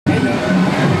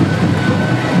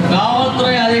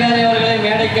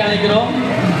மேடைக்கு அழைக்கிறோம்.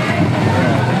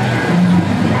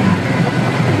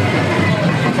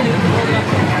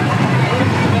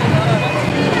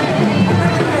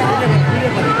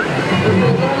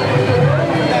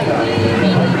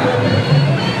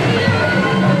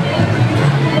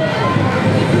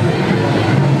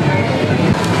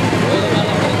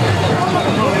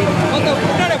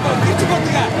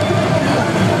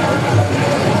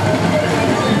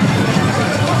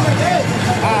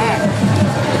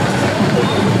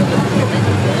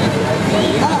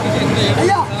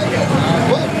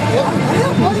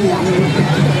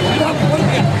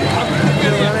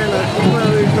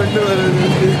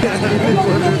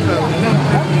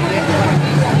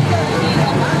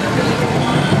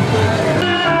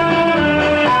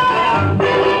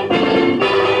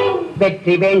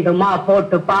 வெற்றி வேண்டுமா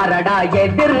போட்டு பாரடா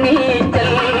எதிர்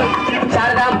நீச்சல்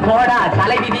சரதம் போடா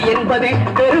தலைவிதி என்பது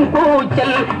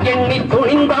பெருங்கூச்சல் எண்ணி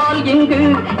துணிந்தால் இங்கு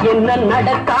என்ன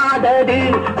நடக்காதது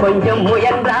கொஞ்சம்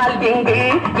முயன்றால் இங்கு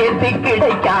எது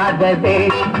கிடைக்காதது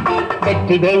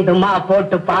வெற்றி வேண்டுமா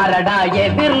போட்டு பாரடா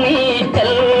எதிர்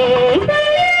நீச்சல்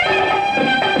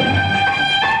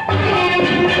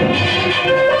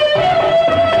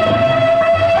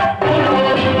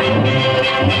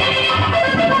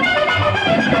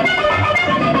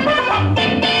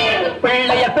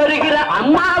பெறுகிற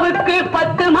அம்மாவுக்கு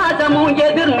 10 மாதமும்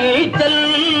எதிர் நீச்சல்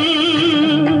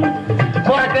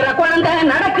பிறக்கிற குழந்தை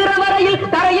நடக்கிற வரையில்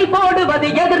தரையில் போடுவது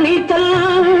எதிர் நீச்சல்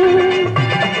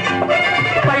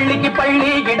பள்ளிக்கு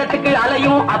பள்ளி இடத்துக்கு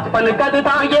அலையும் அப்பனுக்கு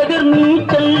அதுதான் எதிர்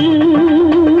நீச்சல்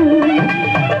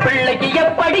பிள்ளைக்கு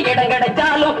எப்படி இடம்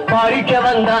கிடைச்சாலும் பரீட்சை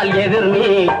வந்தால் எதிர்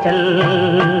நீச்சல்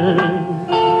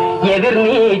எதிர்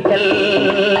நீச்சல்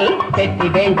வெற்றி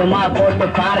வேண்டுமா போட்டு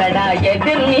பாரடா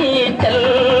எதிர் நீச்சல்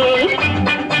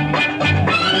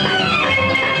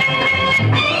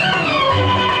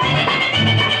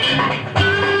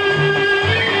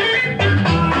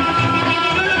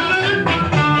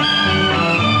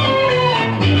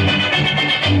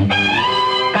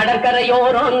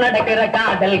கடற்கரையோரம் நடக்கிற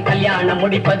காதல் கல்யாணம்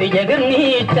முடிப்பது எதிர்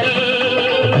நீச்சல்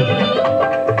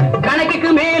கணக்குக்கு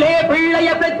மேலே பிள்ளைய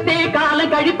பெற்று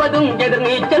காலம் கழிப்பதும் எதிர்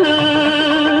நீச்சல்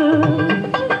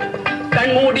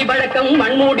கண்மூடி வழக்கம்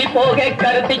மண்மூடி போக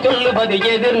கருத்தை சொல்லுவது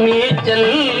எதிர் நீச்சல்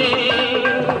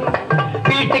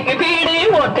வீட்டுக்கு வீடு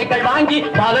ஓட்டைகள் வாங்கி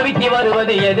பதவிக்கு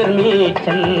வருவது எதிர்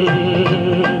நீச்சல்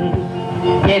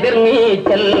எதிர்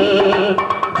நீச்சல்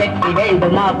வெற்றி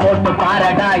வேண்டுமா போட்டு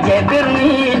பாரடா எதிர்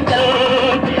நீச்சல்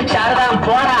சாரதாம்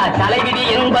போடா தலைவிதி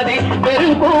என்பது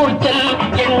பெருங்கூச்சல்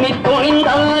எண்ணி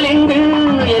துணிந்தால் இங்கு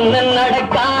என்ன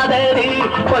நடக்காதது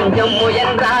கொஞ்சம்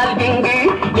முயன்றால் இங்கு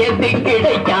எது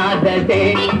கிடைக்காதது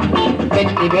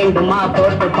வெற்றி வேண்டுமா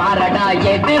போட்டு பாரடா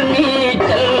எதிர்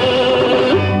நீச்சல்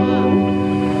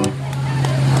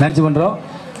நினச்சி பண்ணுறோம்.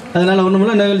 அதனால்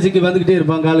ஒன்றுமில்ல நிகழ்ச்சிக்கு வந்துக்கிட்டே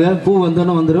இருப்பாங்க ஆளுங்க. பூ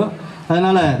வந்தோன்னே வந்துடும்.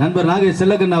 அதனால் நண்பர் நாகேஷ்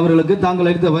செல்லக்கண்ணன் அவர்களுக்கு தாங்கள்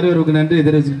அளித்த வரவேற்புக்கு நன்றி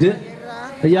தெரிவிச்சுக்கிட்டு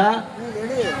ஐயா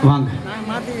வாங்க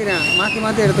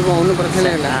மாற்றி எடுத்துப்போம். ஒன்றும் பிரச்சனை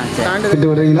இல்லை. ஸ்டாண்டு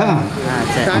வர்றீங்களா?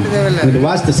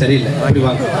 வாஸ்து சரியில்லை. அப்படி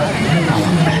வாங்க.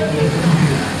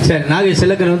 சரி, நாகேஷ்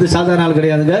செல்லக்கண்ணன் வந்து சாதாரண ஆள்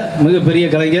கிடையாதுங்க. மிகப்பெரிய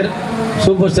கலைஞர்.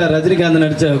 சூப்பர் ஸ்டார் ரஜினிகாந்த்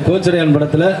நடித்த கோச்சடையான்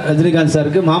படத்தில் ரஜினிகாந்த்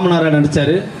சாருக்கு மாமனாராக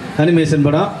நடித்தார். அனிமேஷன்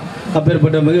படம்.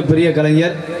 அப்பேற்பட்ட மிகப்பெரிய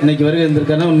கலைஞர் இன்னைக்கு வருகை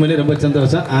இருந்திருக்காருன்னா உண்மையிலே ரொம்ப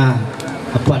சந்தோஷம்.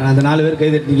 அப்பா நான் அந்த 4 பேர்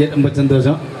கைதட்டிங்க, ரொம்ப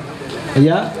சந்தோஷம்.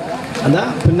 ஐயா அதான்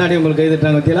பின்னாடி உங்களுக்கு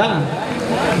கைதட்டாங்க பற்றியா?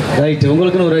 ரைட்டு,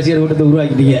 உங்களுக்குன்னு ஒரு ரசிகர் கூட்டத்தை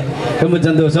உருவாக்கிட்டீங்க, ரொம்ப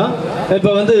சந்தோஷம்.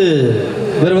 இப்போ வந்து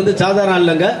இவர் வந்து சாதாரண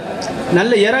இல்லைங்க,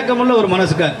 நல்ல இறக்கமுள்ள ஒரு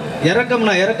மனசுக்கார்.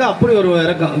 இறக்கம்னா இறக்கம், அப்படி ஒரு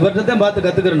இறக்கம். இவர்கிட்டத்தையும் பார்த்து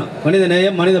கற்றுக்கிறணும். மனித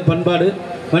நேயம், மனித பண்பாடு,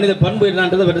 மனித பண்பு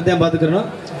என்னான்றதை இவர்கிட்டத்தையும் பார்த்துக்கிறணும்.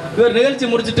 இவர் நிகழ்ச்சி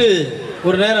முடிச்சுட்டு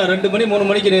ஒரு நேரம் 2 மணி 3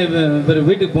 மணிக்கு இவர்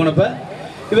வீட்டுக்கு போனப்போ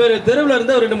இவர் தெருவில்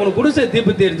இருந்து ஒரு 2-3 குடிசை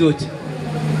தீப்பத்தி எரிஞ்சு வச்சு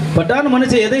பட்டான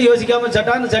மனுஷன் எதையும் யோசிக்காமல்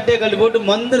சட்டான்னு சட்டையை கழட்டி போட்டு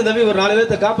மந்திரம் தவி ஒரு 4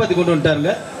 பேர்த்த காப்பாற்றி கொண்டு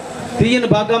வந்துட்டாருங்க. தீயன்னு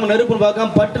பார்க்காம நெருப்புன்னு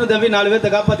பார்க்காம பட்டுன்னு தவி 4 பேர்த்த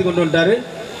காப்பாற்றி கொண்டு வந்துட்டாரு.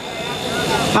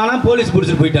 ஆனால் போலீஸ்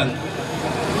பிடிச்சிட்டு போயிட்டாங்க.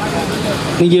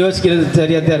 நீங்கள் யோசிக்கிறது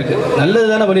சரியாக தான் இருக்குது. நல்லது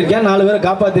தானே பண்ணியிருக்கேன், 4 பேரை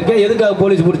காப்பாற்றிருக்கேன், எதுக்காக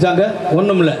போலீஸ் பிடிச்சாங்க?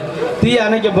 ஒன்றும் இல்லை, தீய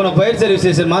அணைக்க போன ஃபயர் சர்வீஸ்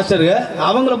ஸ்டேஷன் மாஸ்டருங்க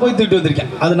அவங்கள போய் தூக்கிட்டு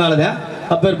வந்திருக்கேன். அதனால தான்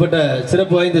அப்பேற்பட்ட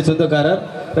சிறப்பு வாய்ந்த சொந்தக்காரர்,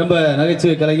 ரொம்ப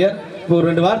நகைச்சுவை கலைஞர். இப்போ ஒரு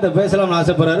 2 வார்த்தை பேசலாம்னு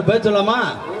ஆசைப்படுறாரு. பேச சொல்லலாமா?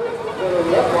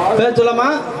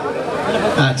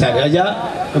 சரி ஐயா,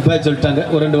 பேச சொல்லிட்டாங்க.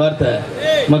 ஒரு 2 வார்த்தை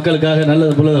மக்களுக்காக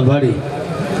நல்லது புள்ளதை பாடி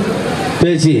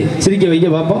பேசி சிரிக்க வைக்க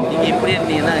பார்ப்போம். எப்படி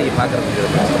நீ தான் பார்க்குறேன்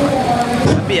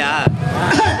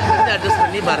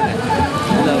பாருங்க.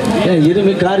 ஏன்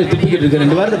இருமி காரி துப்பிக்கிட்டு இருக்கு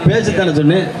 2 வாரத்தை பேசத்தானே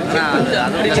சொன்னேன்.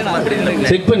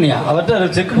 செக் பண்ணியா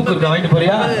அவர்கிட்ட செக் புக் இருக்கா வாங்கிட்டு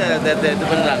போறியா?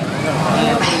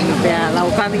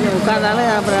 உட்காந்தாலும்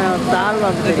அப்புறம் தாழ்வு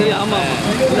அப்படி. ஆமாம்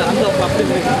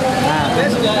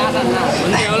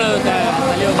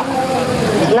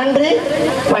நன்றி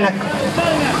வணக்கம்.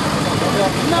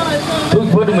 தூக்கி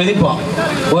போட்டு மிதிப்போம்.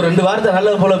 ஒரு 2 வாரத்தை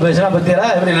நல்லது போல பேசினா பத்தியா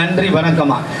எப்படி நன்றி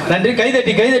வணக்கமா. நன்றி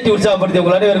கைதட்டி உற்சாகப்படுத்தி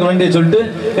உங்கள் அனைவருக்கும் நன்றியை சொல்லிட்டு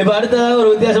இப்போ அடுத்ததாக ஒரு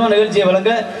வித்தியாசமான நிகழ்ச்சியை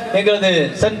வழங்க எங்களது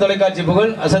சன் தொலைக்காட்சி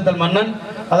புகழ் அசத்தல் மன்னன்,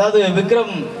 அதாவது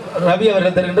விக்ரம் ரவி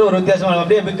அவர்கள் தருகின்ற ஒரு வித்தியாசமான,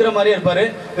 அப்படியே விக்ரம் மாதிரியே இருப்பாரு.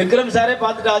 விக்ரம் சாரே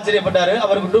பார்த்துட்டு ஆச்சரியப்பட்டாரு.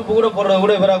 அவருக்கு டூப்பு கூட போடுறது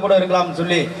கூட இவராக கூட இருக்கலாம்னு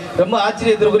சொல்லி ரொம்ப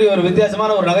ஆச்சரியத்திற்குரிய ஒரு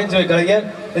வித்தியாசமான ஒரு நகைச்சுவை கலைஞர்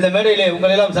இந்த மேடையிலே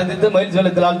உங்களை எல்லாம் சந்தித்து மகிழ்ச்சி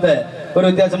வெள்ளத்தில் ஆழ்த்த ஒரு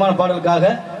வித்தியாசமான பாடலுக்காக.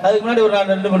 அதுக்கு முன்னாடி ஒரு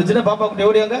 2 முடிச்சுன்னா பாப்பா குட்டி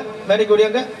ஓடியாங்க, மேடைக்கு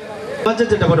ஓடியாங்க.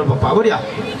 மச்சச்சட்டை போட்ட பாப்பா ஓடியா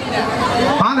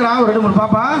வாங்கடா. ஒரு 2 3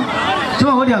 பாப்பா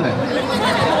சும்மா ஓடியாங்க.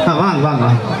 வாங்க வாங்க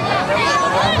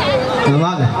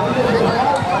வாங்க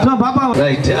சும்மா பாப்பா.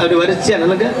 ரைட், அப்படி வரிசையா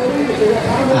நல்லங்க.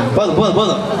 போதும் போதும்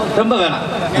போதும், ரொம்ப வேணாம்.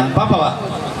 பாப்பாவா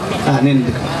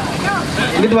நின்றுக்க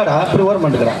இங்கிட்டு வாடா. அப்படி ஓரம்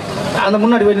பண்ணிட்டுக்கிறா அந்த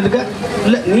முன்னாடி போய் நின்றுக்க.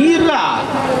 இல்லை நீர்ரா,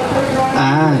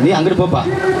 நீ அங்கிட்டு போப்பா.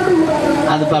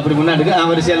 அதுப்பா அப்படி முன்னாடிக்கு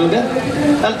வரிசையா நில்லுங்க.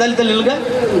 தள்ளி தள்ளி நில்லுங்க.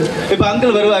 இப்போ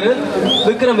அங்கிள் வருவார்.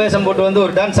 விக்ரம் வேஷம் போட்டு வந்து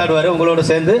ஒரு டான்ஸ் ஆடுவார் உங்களோட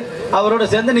சேர்ந்து. அவரோட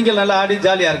சேர்ந்து நீங்கள் நல்லா ஆடி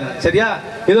ஜாலியாக இருக்கணும். சரியா?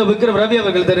 இதோ விக்ரம் ரவி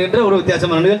அவர்கள் தருகின்ற ஒரு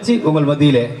வித்தியாசமான நிகழ்ச்சி உங்கள்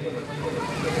மத்தியிலே.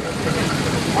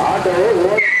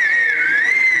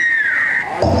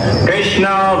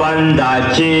 கிருஷ்ணா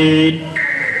வந்தாச்சி.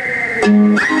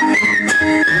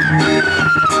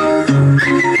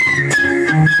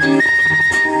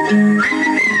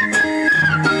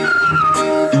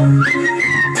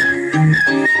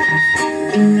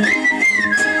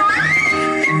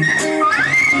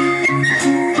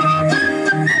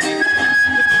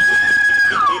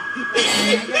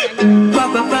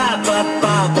 பாப்பா பாப்பா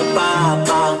பாப்பா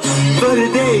பாப்பா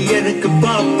வருதே எனக்கு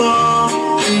பாப்பா.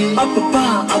 அப்பப்பா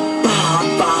அப்பா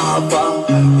பாப்பா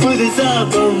புதுசா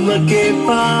பொம்மை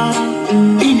கேப்பா.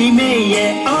 இனிமே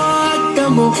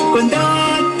ஆட்டமும்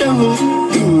கொண்டாட்டமும்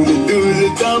தூளு தூளு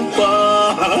தாப்பா.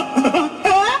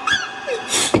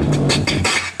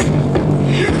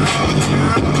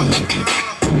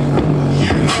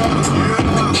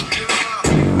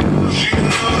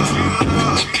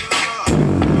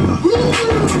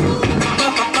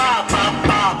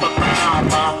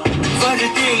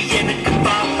 எனக்கு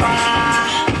பாப்பா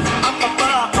அப்பப்பா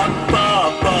அப்பா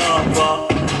பாப்பா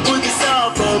புதுசா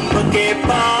பொம்மை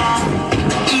கேப்பா.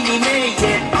 இனிமே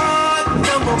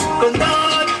ஆட்டமும்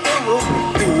கொண்டாட்டமும்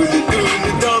தூளு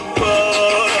தூளு தாப்பா.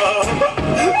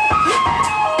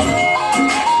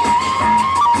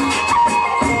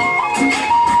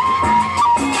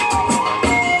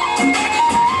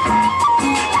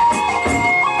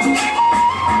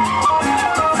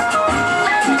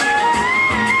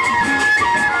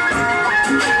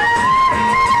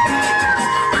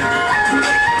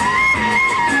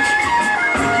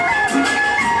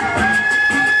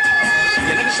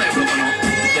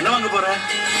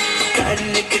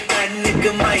 கண்ணுக்கு கண்ணுக்கு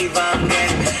மை வாங்க,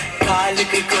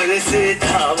 காலுக்கு கொலுசு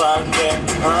தாவாங்க.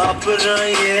 அப்புறம்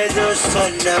ஏதோ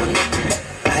சொன்னாங்க,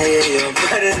 ஐயோ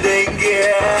மருந்துங்க.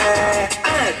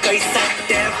 கை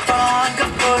சட்டை வாங்க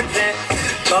போடுறேன்,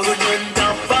 பவுன்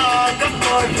தான் வாங்க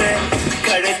போடுறேன்.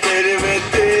 கடை தெருவை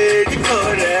தேடி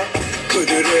போறேன்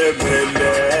குதிரை மேல.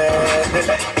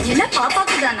 என்ன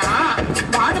பாப்பாக்கு தானா?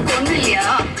 வாத பொண்ணு இல்லையா?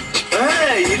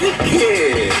 இருக்கு.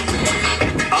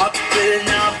 ஆப்பிள்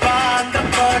நான் வாங்க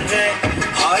போறேன்,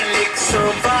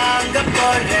 ஹார்லிக்ஸும் வாங்க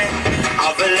போறேன்.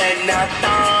 அவளை நான்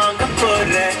தாங்க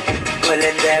போறேன்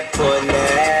குழந்தை போல.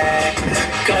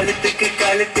 கழுத்துக்கு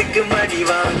கழுத்துக்கு மணி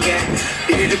வாங்க,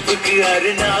 இடுப்புக்கு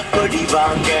அருணா கொடி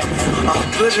வாங்க.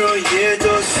 அப்புறம்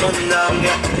ஏதோ சொன்னாங்க,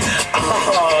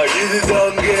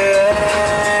 இதுதாங்க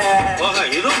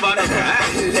இதுவும்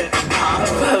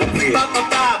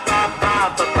பாப்பா பாப்பா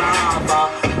பாப்பா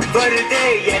வருதே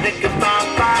எனக்கு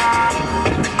பாப்பா.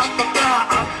 அப்பப்பா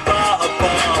அப்பா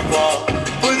அப்பா அப்பா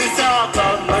புதுசா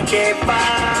பொம்மை கேப்பா.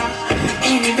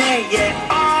 இனிமே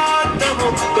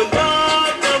ஆட்டமும்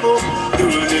கொண்டாட்டமும்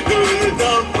தூளு தூளு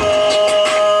தாப்பா.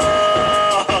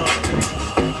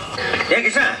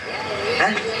 கிருஷ்ணா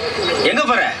எங்க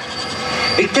போற?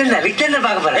 விக்டர்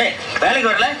பார்க்க போறேன். வேலைக்கு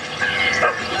வரல?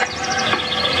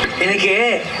 எனக்கு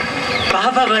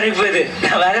பாப்பா பிறகு போகுது,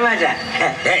 நான் வரமாட்டேன்.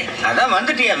 அதான்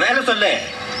வந்துட்டியா, வேலை சொல்லு.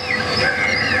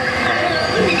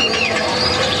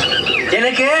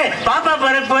 எனக்கு பாப்பா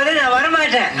பிறகு போகுது, நான்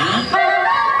வரமாட்டேன்.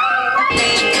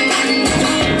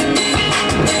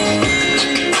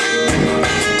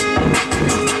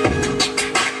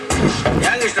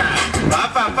 ஏன் கிருஷ்ணா,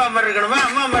 பாப்பா அப்பா மாதிரி இருக்கணுமா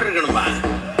அம்மா மாதிரி இருக்கணுமா?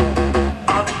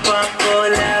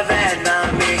 போல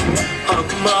வேணாமே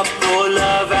அம்மா போல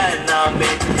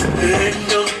வேணாமே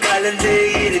ரெண்டும் கலந்து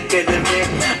இருக்கணுமே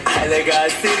அழகா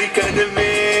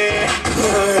சிரிக்கணுமே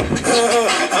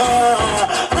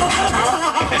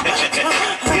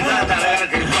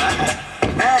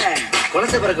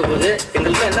குழந்தை பிறக்க போது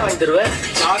எங்களுக்கு என்ன வாங்கி தருவேன்?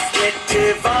 சாக்லேட்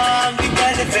வாங்கி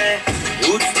தருவேன்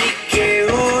ஊட்டிக்கே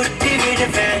ஊட்டி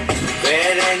விடுவேன்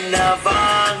வேற என்ன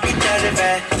வாங்கி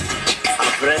தருவேன்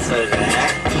அப்புறம் சொல்றேன்.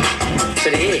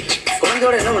 சரி,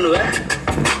 குழந்தையோட என்ன பண்ணுவேன்?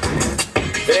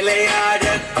 விளையாட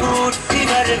கூட்டி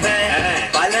வருவேன்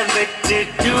பழம் விட்டு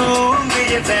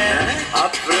தூங்கிடுவேன்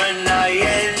அப்புறம் நான்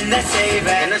என்ன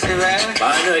செய்வேன்? என்ன செய்வேன்?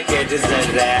 பானுவை கேட்டு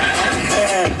சொல்றேன்.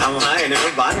 ஆமா, எனக்கு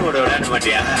பானுவோட விளையாட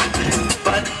மாட்டியா?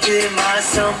 10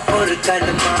 மாசம்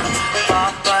பொறுக்கணுமா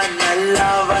பாப்பா நல்லா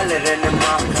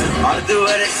வளரணுமா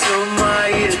அதுவரை சும்மா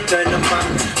இருக்கணுமா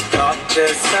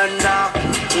டாக்டர் சொன்னா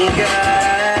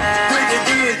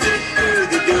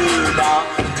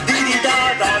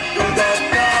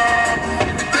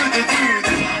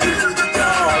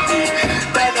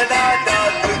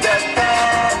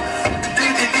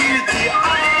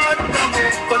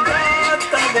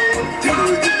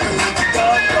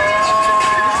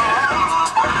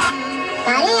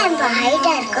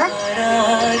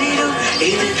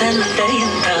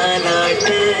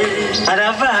அது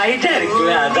அப்ப ஹைட்டா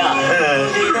இருக்குல்ல அதான்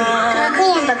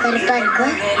கருப்பா இருக்கு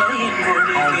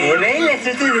வெயில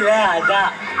சுத்துதுல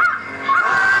அதான்.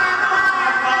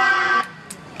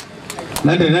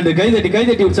 நன்றி நன்றி.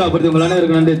 கைதட்டி உற்சாகப்படுத்தி உங்கள்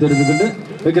அனைவருக்கு நன்றி தெரிவித்துக்கிட்டு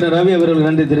வைக்கிற ரவி அவர்களுக்கு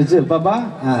நன்றி தெரிவிச்சு பாப்பா.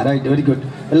 Right, very good.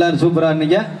 எல்லாரும் சூப்பராக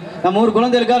இருந்தீங்க. நம்ம ஊர்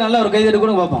குழந்தைகளுக்கா நல்ல ஒரு கைதட்டி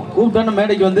கூட பார்ப்போம். கூப்பிட்டோன்னு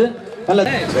மேடைக்கு வந்து நல்ல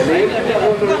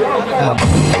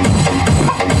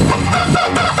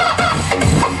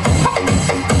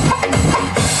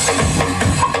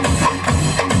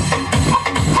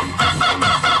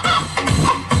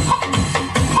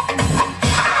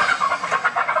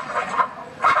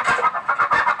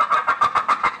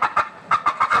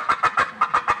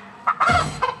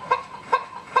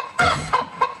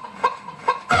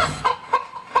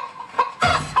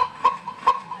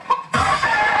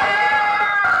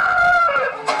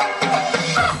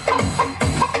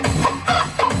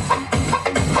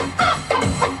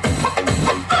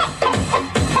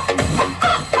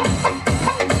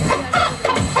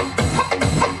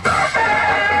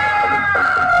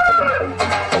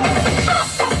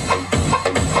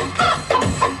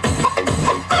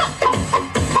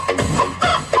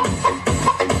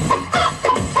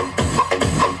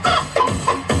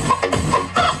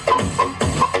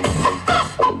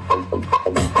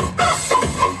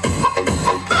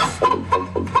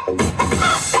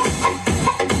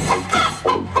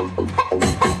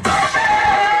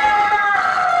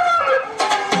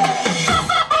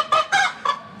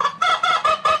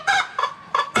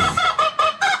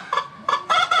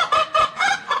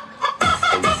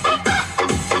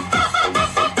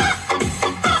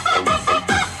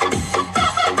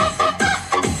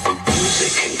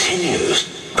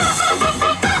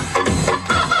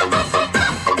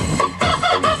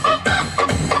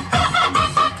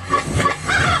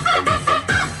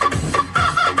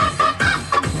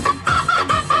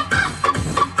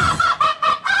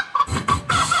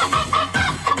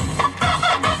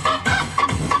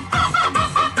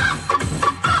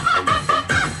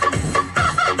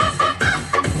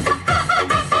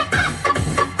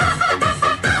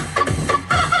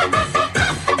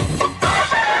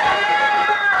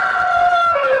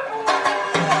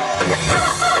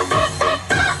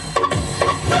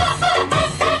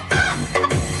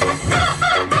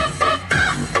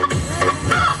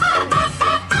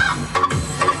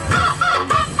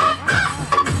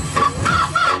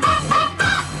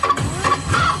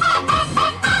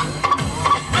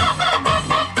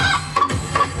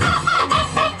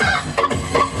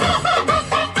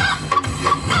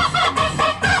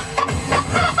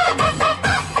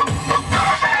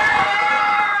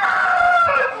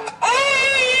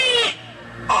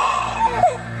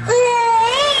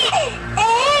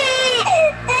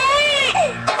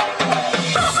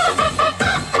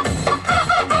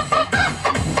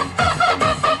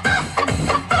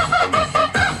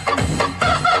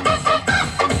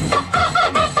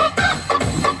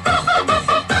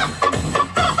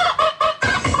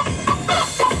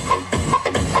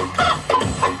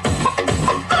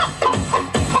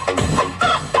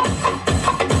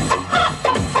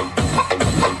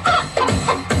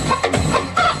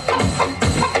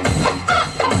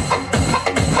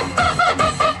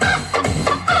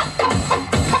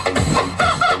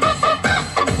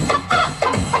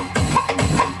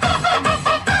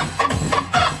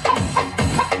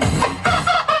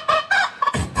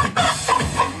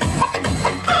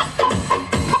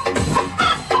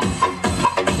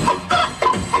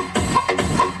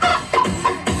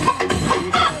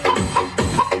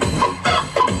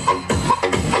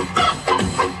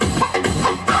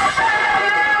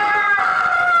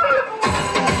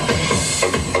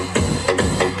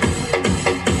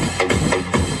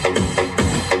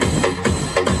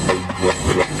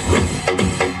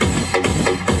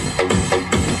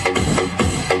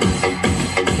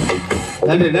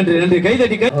நன்றி நன்றி நன்றி.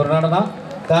 கைதட்டி ஒரு நடனம்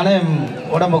தானே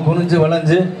உடம்பை குனிஞ்சு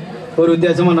வளைஞ்சு ஒரு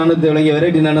வித்தியாசமான நாணத்தை விளங்கிய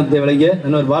வெரைட்டி நாணத்தை விளங்கிய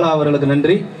நண்பர் பாலா அவர்களுக்கு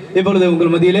நன்றி. இப்பொழுது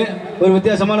உங்கள் மத்தியிலே ஒரு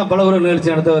வித்தியாசமான பலவர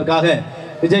நிகழ்ச்சி நடத்துவதற்காக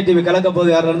விஜய் டிவி கலக்க போது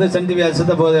யாரிலிருந்து சன் டிவி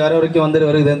அசத்த போது யார் வரைக்கும்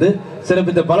வருகிறது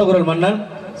சிறப்பித்த பலகுரல் மன்னன்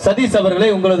சதீஷ் அவர்களை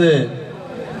உங்களது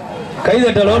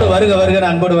கைதட்டலோடு வருக வருக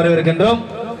அன்போடு வரவேற்கின்றோம்.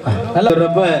 நல்ல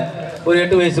ஒரு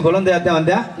 8 வயசு குழந்தையாத்தான்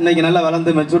வந்தேன். இன்னைக்கு நல்லா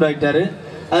வளர்ந்து மெச்சூர்ட் ஆகிட்டாரு.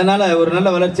 அதனால ஒரு நல்ல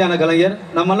வளர்ச்சியான கலைஞர்.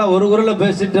 நம்மெல்லாம் ஒரு குரலை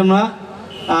பேசிட்டோம்னா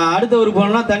அடுத்த ஊருக்கு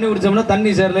போனோம்னா தண்ணி குடிச்சோம்னா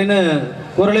தண்ணி சேரலைன்னு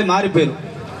குரலே மாறி போயிடும்.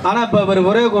 ஆனால் இப்போ ஒரு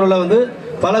ஒரே குரலை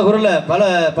பல குரலை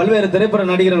பல்வேறு திரைப்பட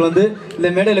நடிகர்கள் இந்த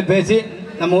மேடையில் பேசி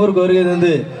நம்ம ஊருக்கு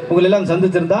வருகிறது உங்களெல்லாம்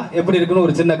சந்திச்சிருந்தா எப்படி இருக்குன்னு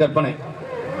ஒரு சின்ன கற்பனை.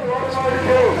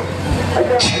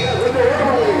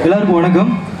 எல்லாருக்கும்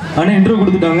வணக்கம். ஆனால் இன்ட்ரோ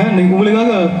கொடுத்துட்டாங்க. இன்னைக்கு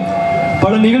உங்களுக்காக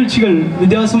பல நிகழ்ச்சிகள்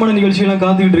வித்தியாசமான நிகழ்ச்சிகள்லாம்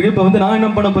காத்துக்கிட்டு இருக்கு. இப்போ நான் என்ன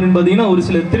பண்ண போறேன்னு பார்த்தீங்கன்னா ஒரு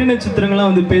சில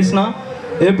திரைநட்சத்திரங்கள்லாம் பேசினா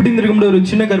எப்படி இருக்கும்ன்ற ஒரு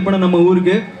சின்ன கற்பனை நம்ம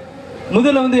ஊருக்கு.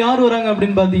 முதல்ல யார் வராங்க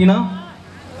அப்படின்னு பார்த்தீங்கன்னா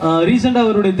ரீசெண்டாக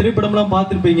அவருடைய திரைப்படம்லாம்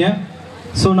பார்த்துருப்பீங்க.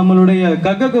 ஸோ நம்மளுடைய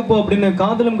கப்போ அப்படின்னு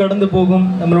காதலும் கடந்து போகும்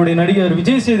நம்மளுடைய நடிகர்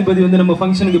விஜய் சேதுபதி நம்ம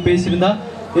ஃபங்க்ஷனுக்கு பேசியிருந்தா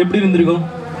எப்படி இருந்திருக்கும்?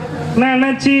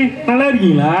 என்னாச்சு, நல்லா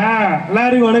இருக்கீங்களா?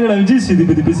 எல்லாருக்கும் வணக்கம். நான் விஜய்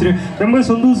சேதுபதி பேசுகிறேன். ரொம்ப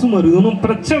சந்தோஷமா இருக்குது. ஒன்றும்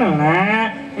பிரச்சனை இல்லை.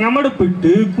 எங்கள் அம்மாட்ட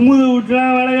போயிட்டு குமுத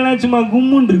வீட்டுலாம் வேலைகளாம் சும்மா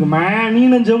கும்முன்னு இருக்குமா, நீ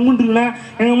நான் ஜம்முன்னு இருக்குண்ணா,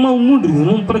 எங்கள் அம்மா உம்முன்னு இருக்குது.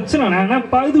 ஒன்றும் பிரச்சனை இல்லை. நான்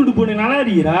பழுது விட்டு போனேன். நல்லா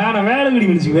இருக்கிறா? நான் வேலை கடி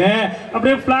முடிச்சுக்குவேன்.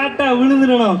 அப்படியே ஃப்ளாட்டாக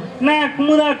விழுந்துடணும். என்ன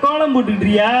குமுதா கோலம்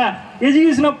போட்டுக்கிட்டியா?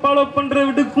 எஜுகேஷனை ஃபாலோ பண்ணுறத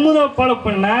விட்டு குமுதா ஃபாலோ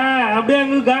பண்ணா அப்படியே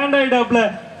அங்கே காண்டாயிட்டாப்புல.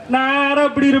 நான் யாரோ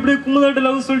அப்படி அப்படியே குமுதாட்ட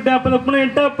லவ் சொல்லிட்டு அப்போ பொண்ணு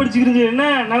 8ஆவது படிச்சுக்கிறீங்க. என்ன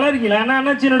நல்லா இருக்கீங்களா? நான்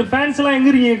என்னாச்சு, என்னோட ஃபேன்ஸ் எல்லாம் எங்கே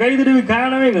இருக்கீங்க? கை தடவி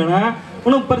காணவே காணா.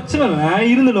 ஒன்றும் பிரச்சனை இல்லை,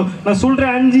 இருந்துடும். நான்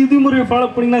சொல்கிறேன் 5 விதிமுறையை ஃபாலோ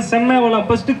பண்ணிங்கன்னா செம்மையாக வரலாம்.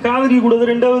 ஃபஸ்ட்டு காதலிக்க கூடாது,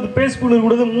 2வது பேஸ்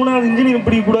பண்ணக்கூடாது, 3வது இன்ஜினியரிங்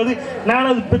படிக்கக்கூடாது,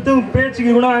 4வது பெற்றவங்க பேச்சுக்க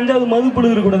கூடாது, 5வது மது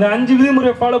பழுகக்கூடாது. 5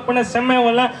 விதிமுறையை ஃபாலோ பண்ண செம்மையாக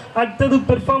வரலாம். அடுத்தது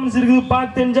பெர்ஃபார்மன்ஸ் இருக்குது,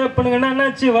 பார்த்து என்ஜாய் பண்ணுங்கன்னா.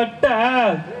 என்னாச்சு வட்டா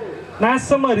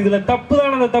நாசமாக இருக்குல்ல, தப்பு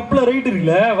தானே, அந்த தப்பில் ரைட்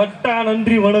இருக்குல்ல வட்டா.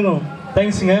 நன்றி வணக்கம்,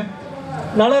 தேங்க்ஸுங்க.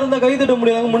 நல்லா இருந்தால் கை தட்ட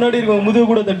முடியாதாங்க, முன்னாடி இருக்கவங்க முதுகு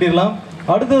கூட தட்டிடலாம்.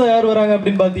 அடுத்தது யார் வராங்க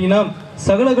அப்படின்னு பார்த்தீங்கன்னா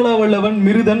சகலகலா வல்லவன்,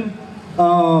 மிருதன்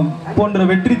போன்ற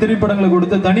வெற்றி திரைப்படங்களை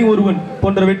கொடுத்த தனி ஒருவன்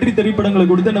போன்ற வெற்றி திரைப்படங்களை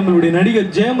கொடுத்த நம்மளுடைய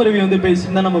நடிகர் ஜெயமரவி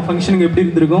பேசியிருந்தா நம்ம ஃபங்க்ஷனுக்கு எப்படி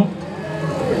இருந்திருக்கும்?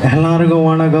 எல்லாருக்கும்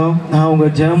வணக்கம். நான்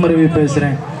உங்கள் ஜெயமரவி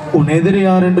பேசுகிறேன். உன் எதிரி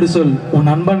யார் என்று சொல், உன்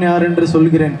நண்பன் யார் என்று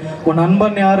சொல்கிறேன். உன்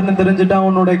நண்பன் யாருன்னு தெரிஞ்சுட்டா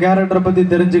உன்னோட கேரக்டரை பற்றி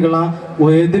தெரிஞ்சுக்கலாம்.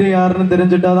 உன் எதிரி யாருன்னு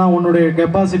தெரிஞ்சுட்டா தான் உன்னுடைய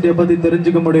கெப்பாசிட்டியை பற்றி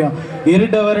தெரிஞ்சுக்க முடியும்.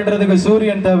 இருட்ட வரட்டுறதுக்கு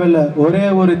சூரியன் தேவையில்லை, ஒரே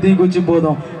ஒரு தீக்குச்சி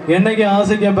போதும். என்னைக்கு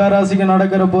ஆசைக்கு பேராசைக்கு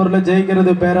நடக்கிற போரில்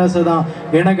ஜெயிக்கிறது பேராசை தான்.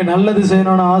 எனக்கு நல்லது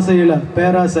செய்யணும்னு ஆசை இல்லை,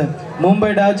 பேராசை.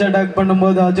 மும்பை டாச் அட்டாக்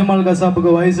பண்ணும்போது அஜ்மல்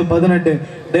கசாப்புக்கு வயசு 18,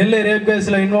 டெல்லி ரேப்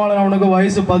கேஸில் இன்வால்வ் ஆனவனுக்கு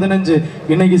வயசு 15.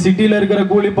 இன்னைக்கு சிட்டியில் இருக்கிற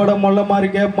கூலி படம் மொல்ல மாதிரி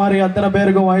கேப் மாதிரி அத்தனை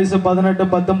பேருக்கும் வயசு 18,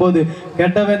 19.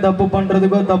 கெட்டவன் தப்பு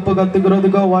பண்ணுறதுக்கோ தப்பு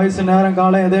கற்றுக்கிறதுக்கோ வயசு நேரம்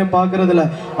காலம் எதையும் பார்க்கறது இல்லை.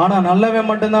 ஆனால் நல்லவன்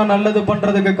மட்டும்தான் நல்லது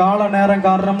பண்ணுறதுக்கு கால நேரம்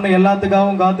காரணம்னு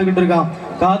எல்லாத்துக்காகவும் காத்துக்கிட்டு இருக்கான்.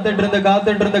 காத்துட்டு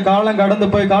இருந்த காலம் கடந்து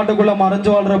போய் காட்டுக்குள்ளே மறைஞ்சு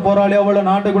வாழ்கிற போராளியாவோட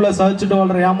நாட்டுக்குள்ளே சகிச்சுட்டு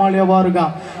வாழ்கிற ஏமாளியாவா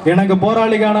இருக்கான். எனக்கு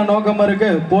போராளிக்கான நோக்கம்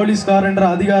இருக்குது, போலீஸ்கார் என்ற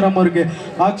அதிகாரம் இருக்குது.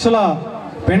 ஆக்சுவலாக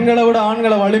பெண்களை விட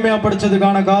ஆண்களை வலிமையா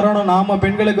படிச்சதுக்கான காரணம் நாம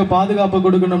பெண்களுக்கு பாதுகாப்பு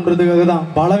கொடுக்கணும்ன்றதுக்காக தான்,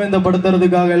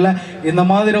 பலவீனப்படுத்துறதுக்காக இல்லை. இந்த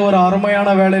மாதிரி ஒரு அருமையான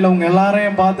வேலையில் உங்க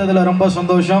எல்லாரையும் பார்த்ததுல ரொம்ப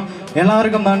சந்தோஷம்.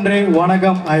 எல்லாருக்கும் நன்றி,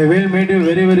 வணக்கம். I will meet you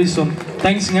very very soon.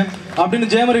 தேங்க்ஸ்ங்க அப்படின்னு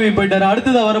ஜெயமரவி போயிட்டாரு.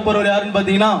 அடுத்ததாக வரப்போறவர் யாருன்னு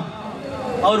பார்த்தீங்கன்னா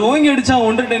அவர் ஓங்கி அடிச்சா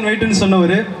 1 10 வெயிட்னு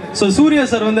சொன்னவர். ஸோ சூர்யா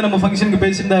சார் நம்ம ஃபங்க்ஷனுக்கு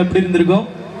பேசியிருந்தா எப்படி இருந்திருக்கும்?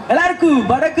 எல்லாருக்கும்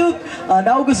வணக்கம்.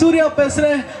 நான் உங்க சூர்யா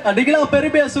பேசுறேன். நீங்களா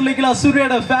பெருமையா சொல்லிக்கலாம்.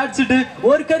 சூர்யாவோட ஃபேட்ஸ்ட்டு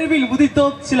ஒரு கருவியில்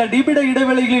உதித்தோம், சில நிமிட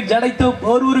இடைவெளிகளில் ஜடைத்தோம்,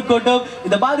 ஒரு கோட்டம்.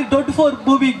 இந்த மாதிரி 24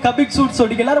 மூவி கமிங் சூட். ஸோ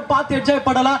நீங்க எல்லாரும் பார்த்து என்ஜாய்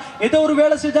பண்ணலாம். ஏதோ ஒரு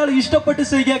வேலை செஞ்சாலும் இஷ்டப்பட்டு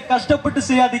செய்ய, கஷ்டப்பட்டு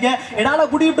செய்யாதீங்க. என்னால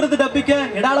முடியுன்றது நம்பிக்கை,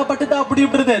 என்னால மட்டும்தான்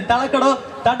முடியுன்றது தலைக்கடம்.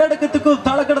 தண்டடக்கத்துக்கும்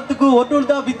தலைக்கடத்துக்கும் ஒன்று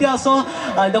தான் வித்தியாசம்.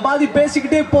 இந்த மாதிரி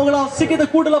பேசிக்கிட்டே போகலாம். சீக்கிரத்தை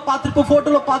கூடல பார்த்துருப்பேன்,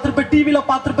 போட்டோல பார்த்துருப்பேன், டிவியில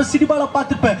பார்த்துருப்பேன், சினிமால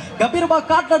பார்த்துருப்பேன், கம்பீரமா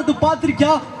காட்டு நடந்து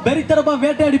பார்த்திருக்கியா, வெறித்தனமா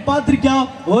வேட்டையாடி பார்த்திருக்கியா,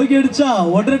 ஓகே அடிச்சா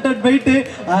 1 10 வெயிட்.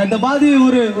 இந்த மாதிரி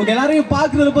ஒரு உங்க எல்லாரையும்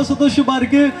பார்க்கறது ரொம்ப சந்தோஷமா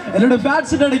இருக்கு. என்னோட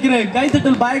ஃபேன்ஸ் நினைக்கிறேன்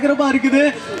கைத்தட்டல் பயங்கரமா இருக்குது.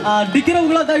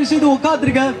 டிக்கிறவங்களா தயவு செய்து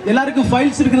உட்காந்துருக்க. எல்லாருக்கும்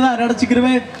ஃபைல்ஸ் இருக்கிறதா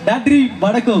நினைச்சுக்கிறேன். நன்றி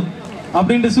வணக்கம்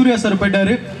அப்படின்ட்டு சூர்யா சார்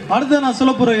போயிட்டாரு. அடுத்த நான்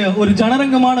சொல்ல போற ஒரு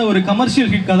ஜனரங்கமான ஒரு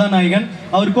கமர்ஷியல் ஹிட் கதாநாயகன்.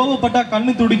 அவர் கோவப்பட்டா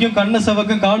கண்ணு துடிக்கும், கண்ணை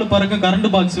சவக்கும், காலு பறக்கும், கரண்ட்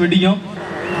பாக்ஸ் வெடிக்கும்.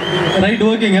 ரைட்,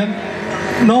 ஓகேங்க.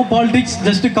 நோ பாலிடிக்ஸ்,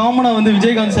 ஜஸ்ட் காமனா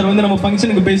விஜயகாந்த் சார் நம்ம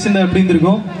ஃபங்க்ஷனுக்கு பேசியிருந்தா எப்படி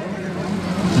இருக்கும்?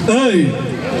 ஏய்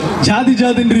ஜாதி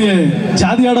ஜாதின்றியே,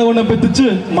 ஜாதியாட ஒன்ன பெத்துச்சு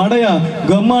மடையா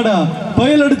கம்மாடா,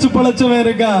 பயல் அடிச்சு பழச்சவன்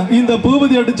இருக்கா, இந்த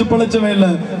பூபதி அடிச்சு பழச்சவன் இல்ல,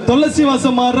 துளசி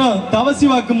வாசம் மாறும் தவசி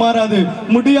வாக்கு மாறாது.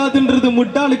 முடியாதுன்றது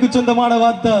முட்டாளுக்கு சொந்தமான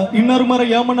வார்த்தை. இன்னொரு முறை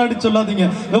ஏமாநாடு சொல்லாதீங்க.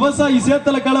 விவசாயி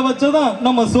சேத்துல களை வச்சாதான்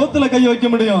நம்ம சோத்துல கை வைக்க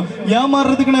முடியும்.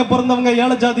 ஏமாறுறதுக்குன்னு பிறந்தவங்க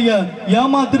ஏழை ஜாதிக,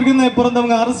 ஏமாத்திருக்குன்னு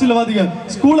பிறந்தவங்க அரசியல்வாதிக.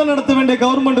 ஸ்கூலை நடத்த வேண்டிய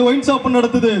கவர்மெண்ட் ஒயின் ஷாப்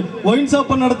நடத்துது, ஒயின்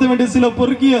ஷாப் நடத்த வேண்டிய சில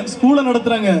பொறுக்கிய ஸ்கூலை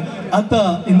நடத்துறாங்க. அத்தா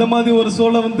இந்த மாதிரி ஒரு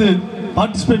சோலை வந்து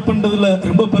பார்ட்டிசிபேட் பண்றதுல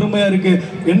ரொம்ப பெருமையா இருக்கு.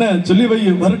 என்ன சொல்லி வை,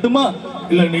 வரட்டுமா?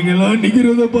 இல்ல நீங்களாம்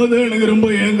நிக்கிறத பார்த்தா எனக்கு ரொம்ப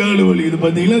ஏங்கால வலி. இது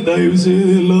பாத்தீங்கன்னா தயவு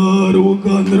செய்து எல்லாரும்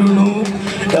உட்காந்துடணும்.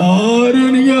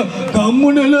 யாரும் நீங்க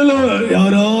கம்முனில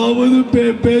யாராவது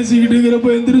பேசிக்கிட்டு இருக்கிறப்ப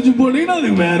எந்திரிச்சு போனீங்கன்னா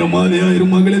அதுக்கு வேற மாதிரி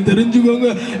ஆயிரும். மகளே தெரிஞ்சுக்கோங்க.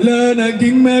 இல்ல நான்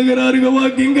கிங் மேக்கரா இருக்கவா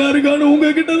கிங்கா இருக்கான்னு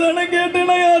உங்ககிட்ட தானே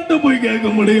கேட்டேன்னா யார்கிட்ட போய் கேட்க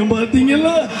முடியும்?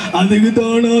 பாத்தீங்களா? அதுக்கு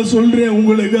தான் நான் சொல்றேன்,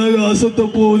 உங்களுக்காக அசத்த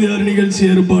போகுது யார் நிகழ்ச்சி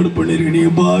ஏற்பாடு பண்ணிருக்கு.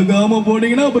 நீங்க பார்க்காம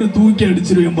போனீங்கன்னா அப்புறம் தூக்கி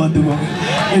அடிச்சிருவேன், பாத்துக்கோங்க.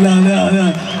 இல்ல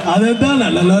அதான்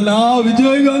நான்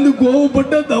விஜயகாந்த்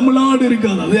கோவப்பட்ட தமிழ்நாடு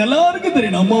இருக்காது, அது எல்லாருக்கும்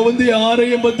தெரியும். நம்ம வந்து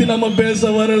யாரையும் பத்தி நம்ம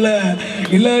பேச வரல.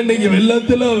 இல்ல இன்னைக்கு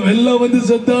வெள்ளம் வந்து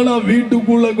செத்தானா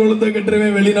வீட்டுக்குள்ள குளத்தை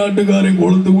கட்டுறவன் வெளிநாட்டுக்காரன்,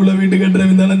 குளத்துக்குள்ள வீட்டு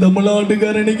கட்டுறவன் தானே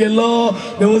தமிழ்நாட்டுக்காரன். இன்னைக்கு எல்லா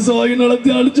விவசாய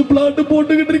நிலத்தையும் அடிச்சு பிளாட்டு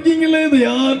போட்டுக்கிட்டு இருக்கீங்களே, இது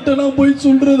யார்கிட்ட நான் போய்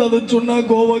சொல்றது? அதை சொன்னா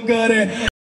கோவக்காரன்.